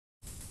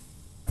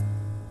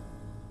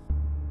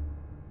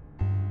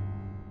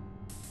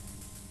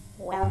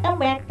Welcome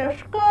back to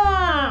school!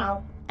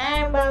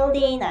 I'm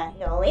Baldina,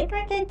 your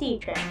literature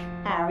teacher.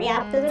 Hurry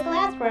up to the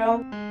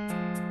classroom.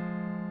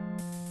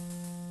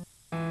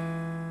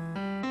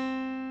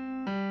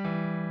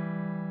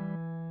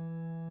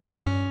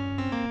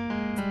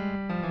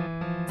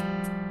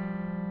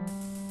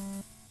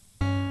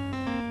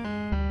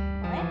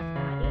 Let's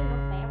study your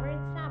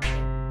favorite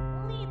subject,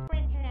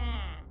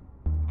 literature.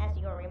 As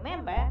you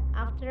remember,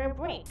 after a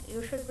break,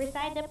 you should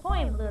recite the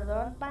poem you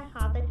learned by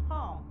heart at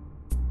home.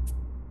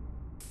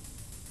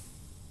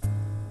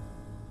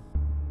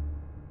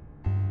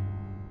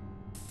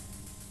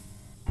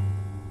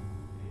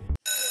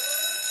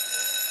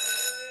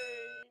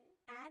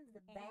 I'm the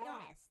Hey, you,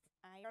 best.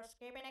 are you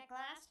skipping a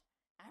class?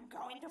 I'm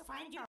going to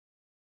find you.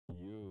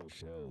 You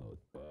shall not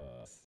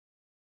pass.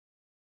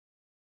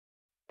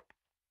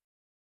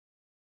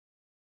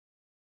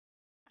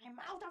 I'm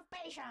out of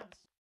patience.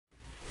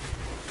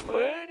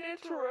 Many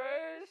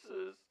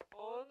traces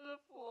on the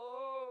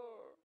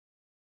floor.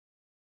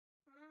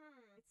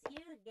 It's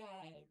you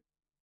again.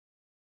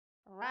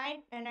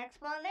 Write an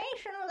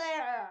explanation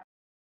letter.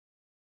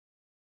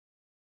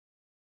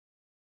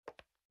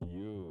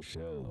 You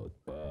shall not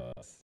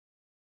pass.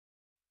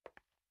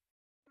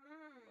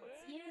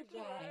 It's Many you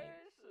again.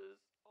 traces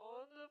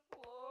on the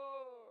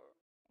floor.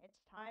 It's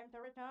time to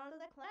return to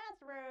the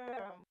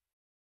classroom.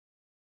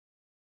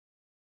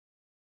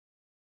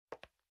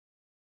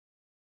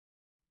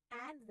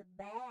 I'm the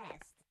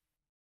best.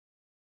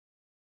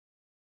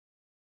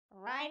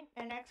 Write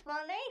an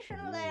explanation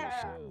You letter.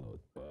 shall not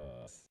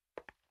pass.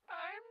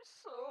 I'm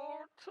so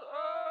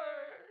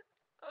tired.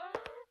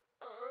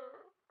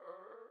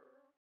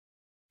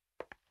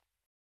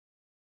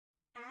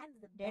 I'm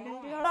the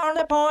Didn't you best. learn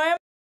the poem?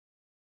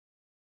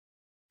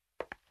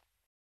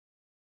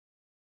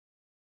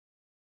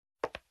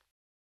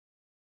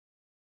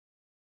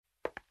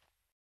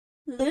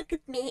 Look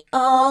at me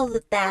all the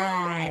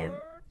time.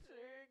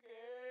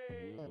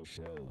 You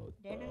shall not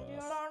Didn't you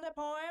pass. learn the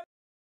poem?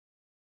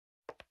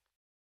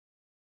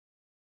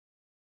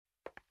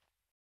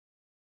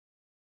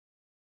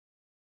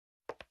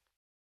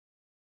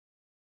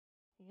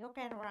 You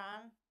can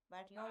run,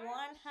 but you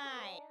won't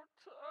hide.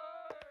 So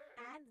tired.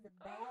 I'm the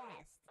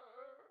best.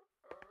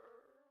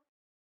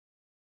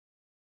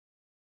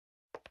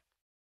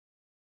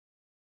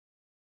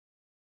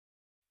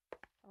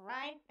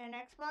 Write an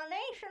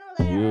explanation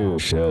letter. You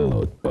shall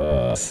not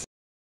pass.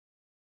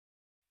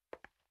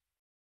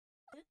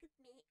 Look at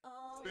me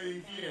all Stay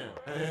the here.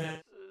 time.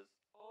 Traces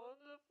on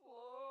the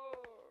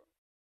floor.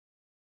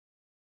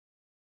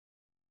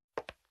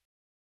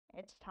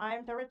 It's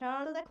time to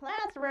return to the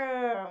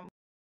classroom.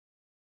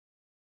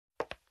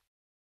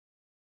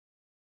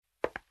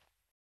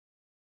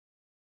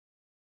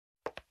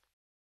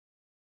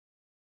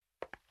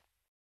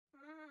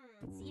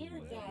 It's you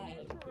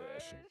again.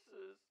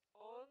 Traces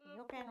on the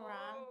You can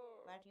run,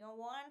 floor. but you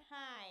won't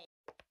hide.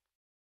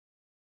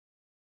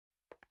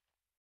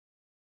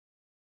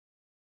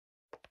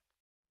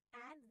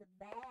 I'm the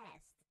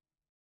best.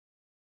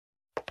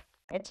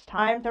 It's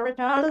time to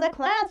return to the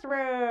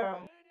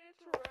classroom. Many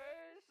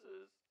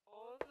traces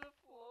on the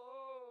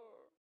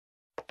floor.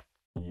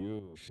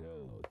 You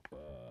shall not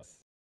pass.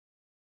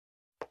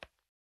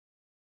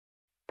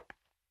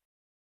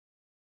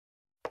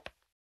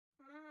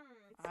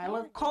 It's I you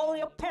will call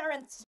your again.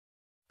 parents.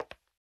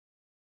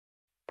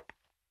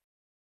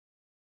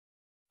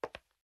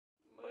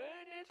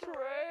 Many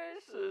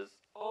traces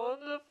on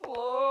the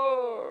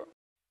floor.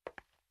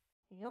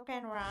 You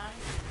can run,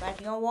 but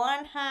you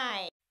won't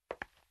hide.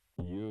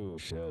 You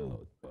shall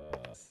not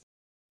pass.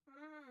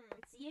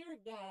 It's you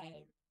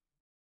again.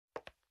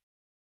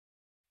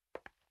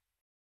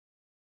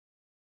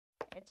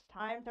 It's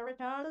time to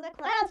return to the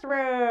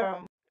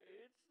classroom.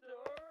 It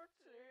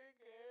starts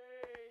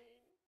again.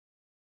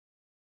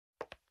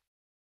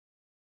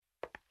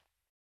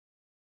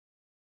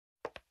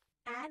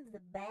 I'm the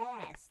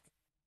best.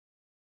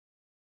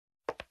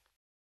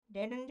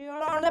 Didn't you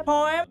learn the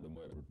poem? Under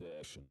my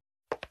protection.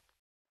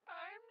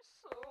 I'm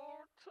so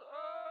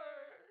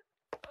tired.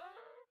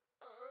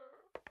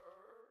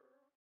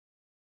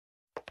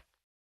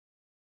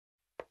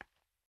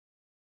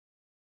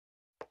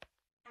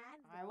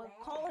 I'm the I will best.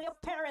 call your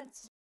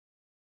parents.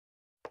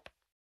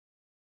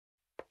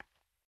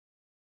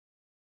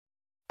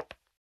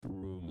 The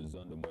room is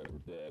under my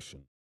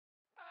protection.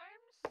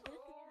 I'm Look so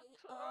at me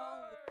all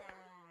tired. the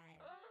time.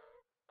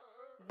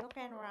 You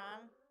can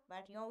run,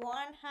 but you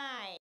won't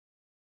hide.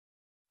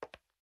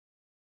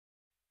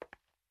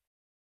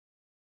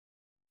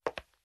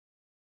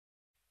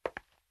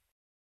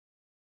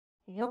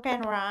 You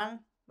can run,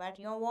 but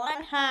you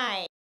won't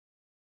hide.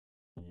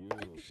 You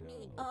Look at shall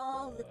me not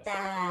all the pass.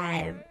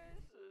 time.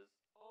 Traces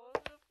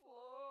on the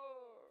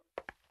floor.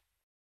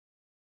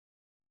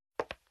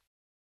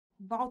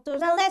 Go to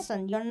the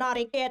lesson, you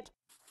naughty kid.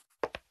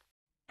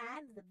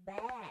 I'm the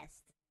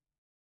best.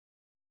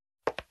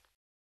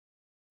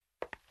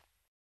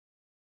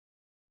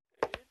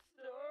 It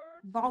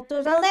starts Go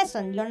to the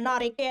lesson, you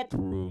naughty kid. The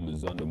room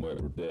is under my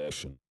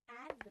protection.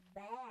 I'm the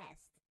best.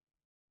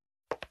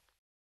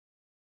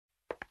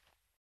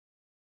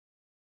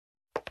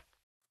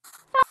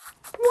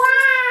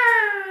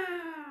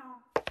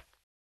 Wow!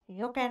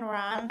 You can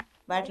run,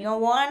 but you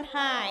won't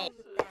hide.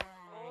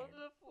 On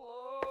the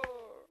floor.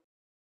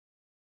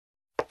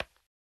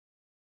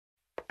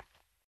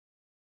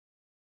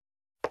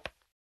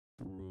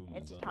 Room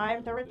It's is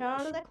time to under return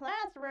to renovation. the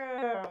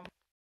classroom.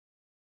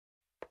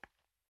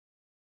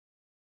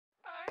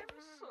 I'm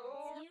so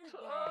It's you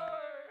again.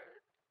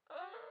 tired. Uh.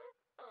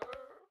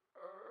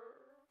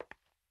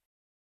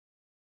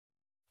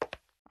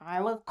 I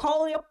will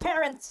call your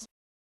parents.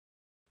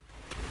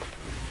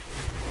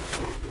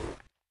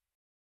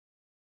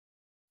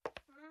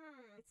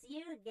 It's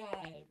you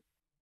again.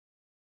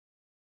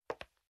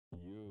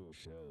 You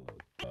shall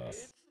not pass.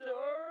 It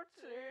starts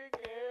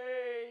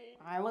again.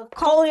 I will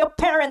call your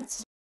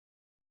parents.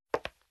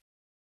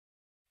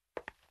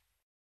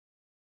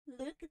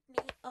 Look at me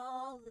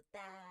all the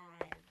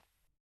time.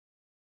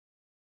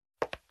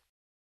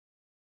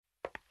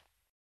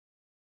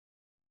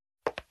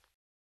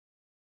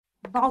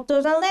 Go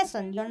to the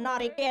lesson, you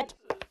naughty kid.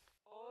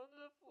 On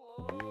the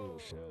floor. You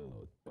shall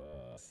not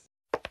pass.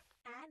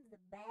 I'm the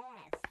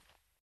best.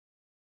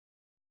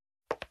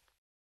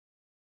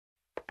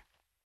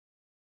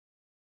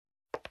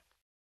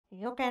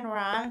 You can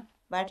run,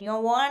 but you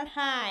won't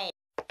hide.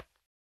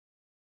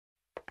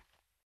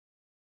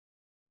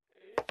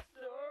 It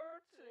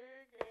starts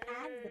again.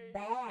 I'm the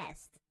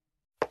best.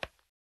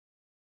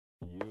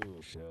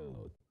 You shall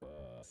not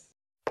pass.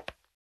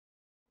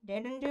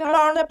 Didn't you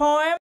learn the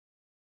poem?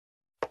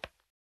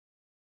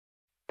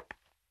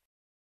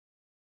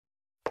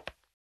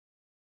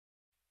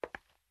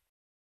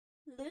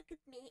 Look at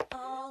me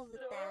all the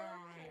Starts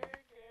time.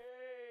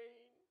 again.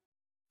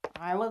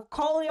 I will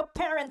call your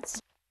parents.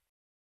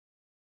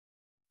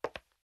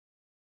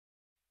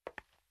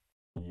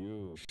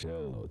 You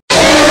shall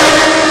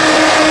not.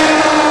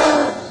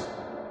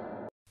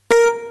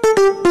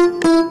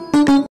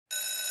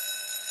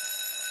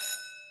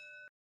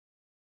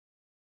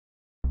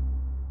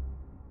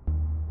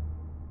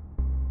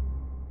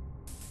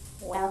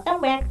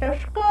 Welcome back to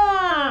school.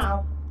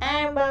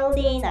 I'm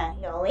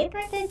Baldina, your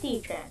literacy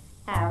teacher.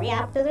 Hurry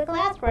up to the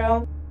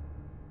classroom.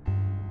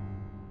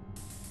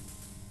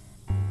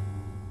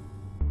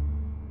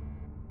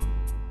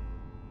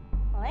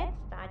 Let's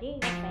study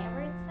your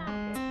favorite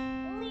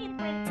subject,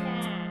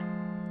 literature.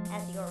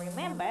 As you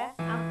remember,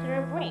 after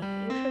a break,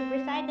 you should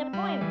recite the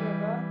poems you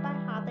learned by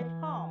heart at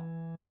home.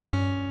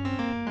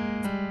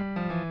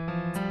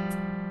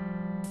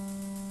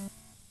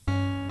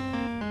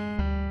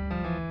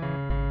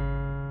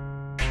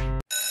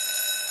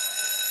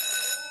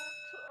 So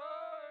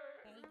tired.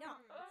 Hey,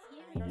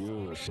 go.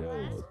 You shall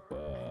not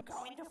pass.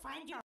 Going to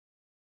find your.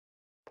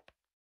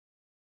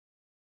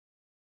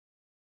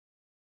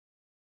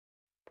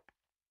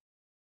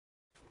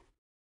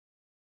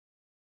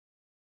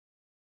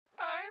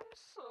 I'm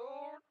so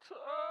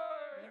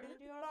tired.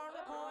 Didn't you learn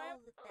the poem? All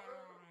the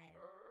time.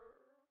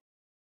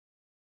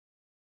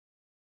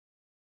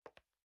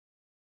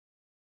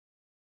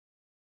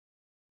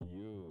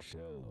 You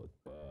shall not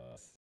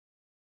pass.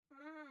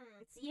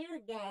 It's you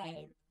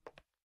again.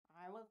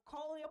 I will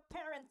call your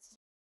parents.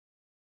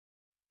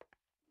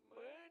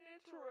 Many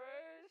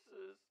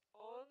traces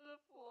on the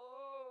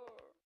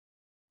floor.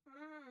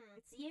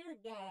 It's you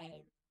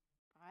again.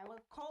 I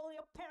will call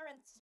your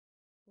parents.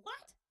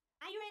 What?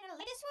 Are you in a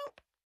ladies' room?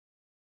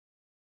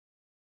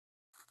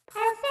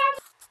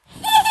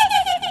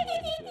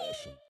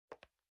 Passion.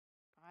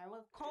 I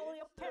will call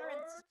your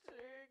parents. Starts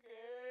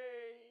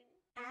again.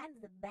 I'm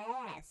the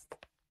best.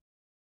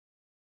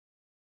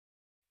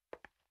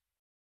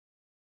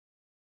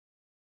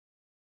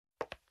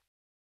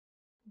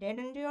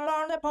 Didn't you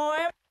learn the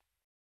poem?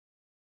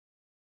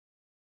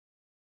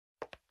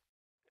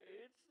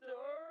 It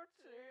starts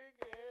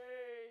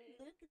again.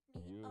 Look at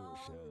me You all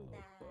shall the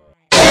not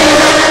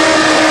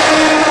time.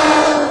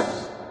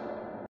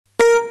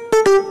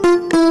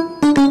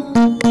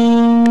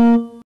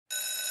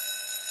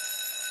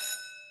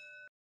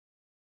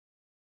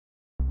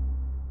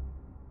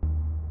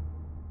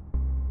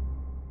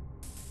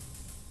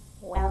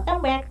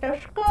 Welcome back to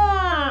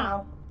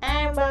school.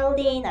 I'm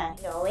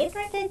Baldina, your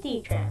literacy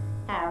teacher.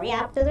 Hurry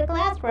up to the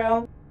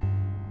classroom.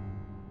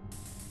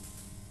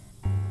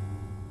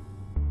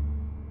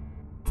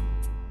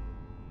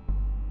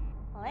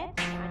 Let's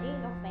study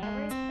your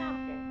favorite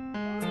subject,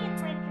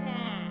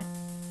 literature.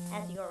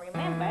 As you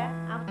remember,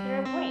 after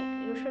a break,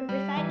 you should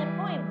recite the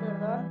poems you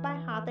learned by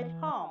heart at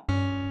home.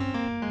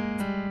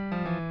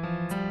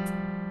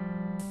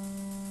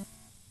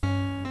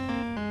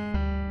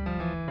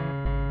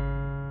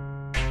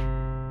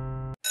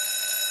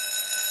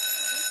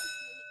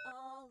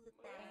 All the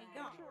Many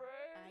time.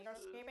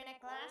 traces skipping a on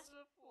class?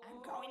 the floor.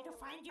 I'm going to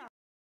find you.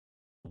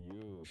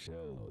 You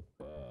shall not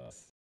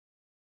pass.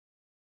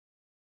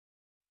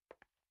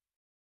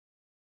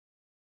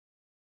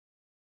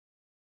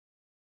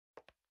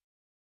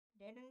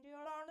 Didn't you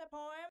learn the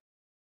poem?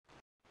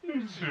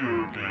 It's you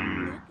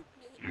again. Look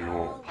at me You're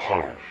all the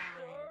punished. time.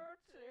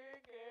 Starts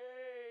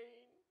again.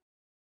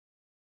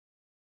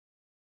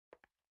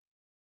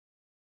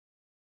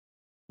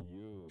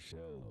 You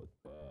shall not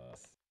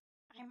pass.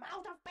 I'm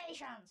out of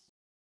patience.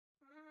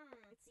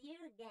 It's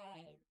your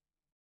game.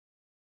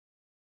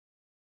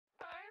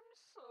 I'm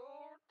so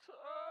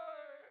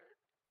tired.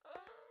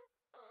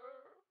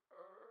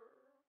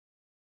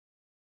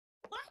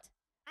 What?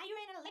 Are you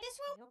in a ladies'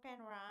 room? You can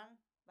run,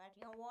 but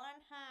you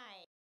won't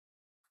hide.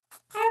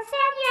 I'll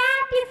set you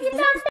up if you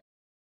don't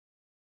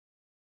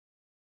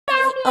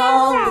tell me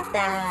all the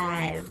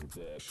time.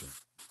 Protection.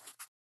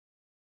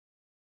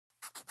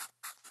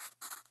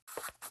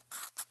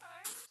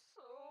 I'm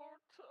so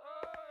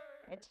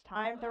tired. It's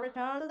time to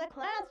return to the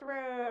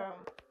classroom.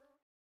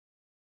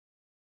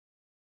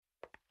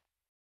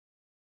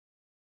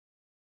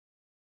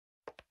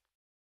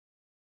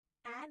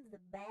 I'm the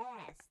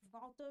best.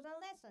 Go to the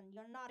lesson,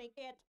 you naughty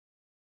kid.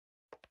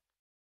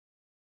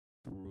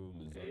 The room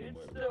is under It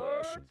my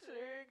starts protection.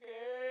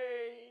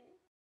 again.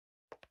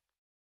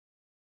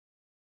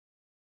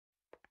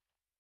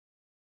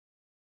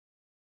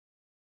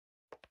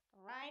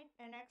 Write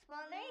an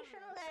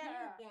explanation It's your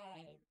letter.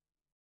 game.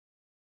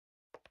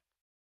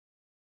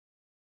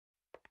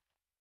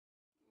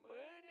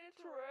 Many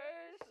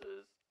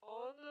traces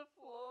on the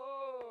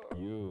floor.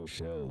 You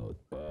shall not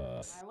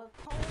pass. I will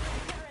call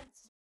your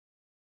parents.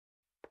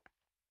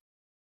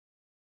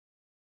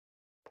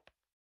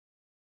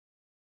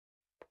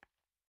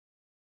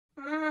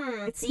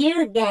 It's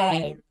your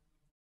game.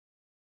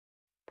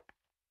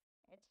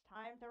 It's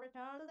time to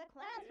return to the It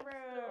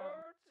classroom.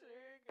 starts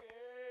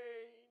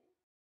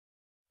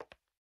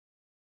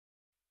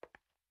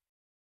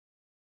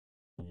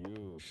again.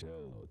 You shall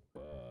not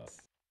pass.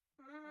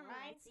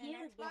 Write It's an your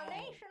game.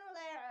 explanation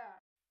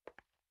letter.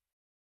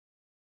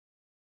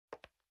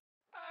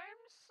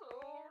 I'm so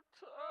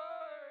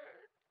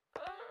tired.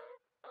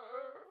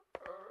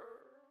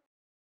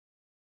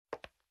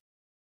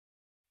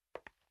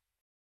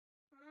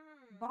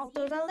 Go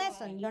to the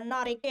lesson, you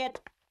naughty kid.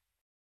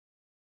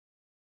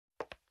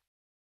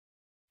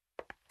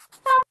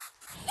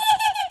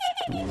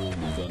 The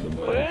room is under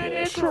my Many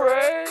protection. traces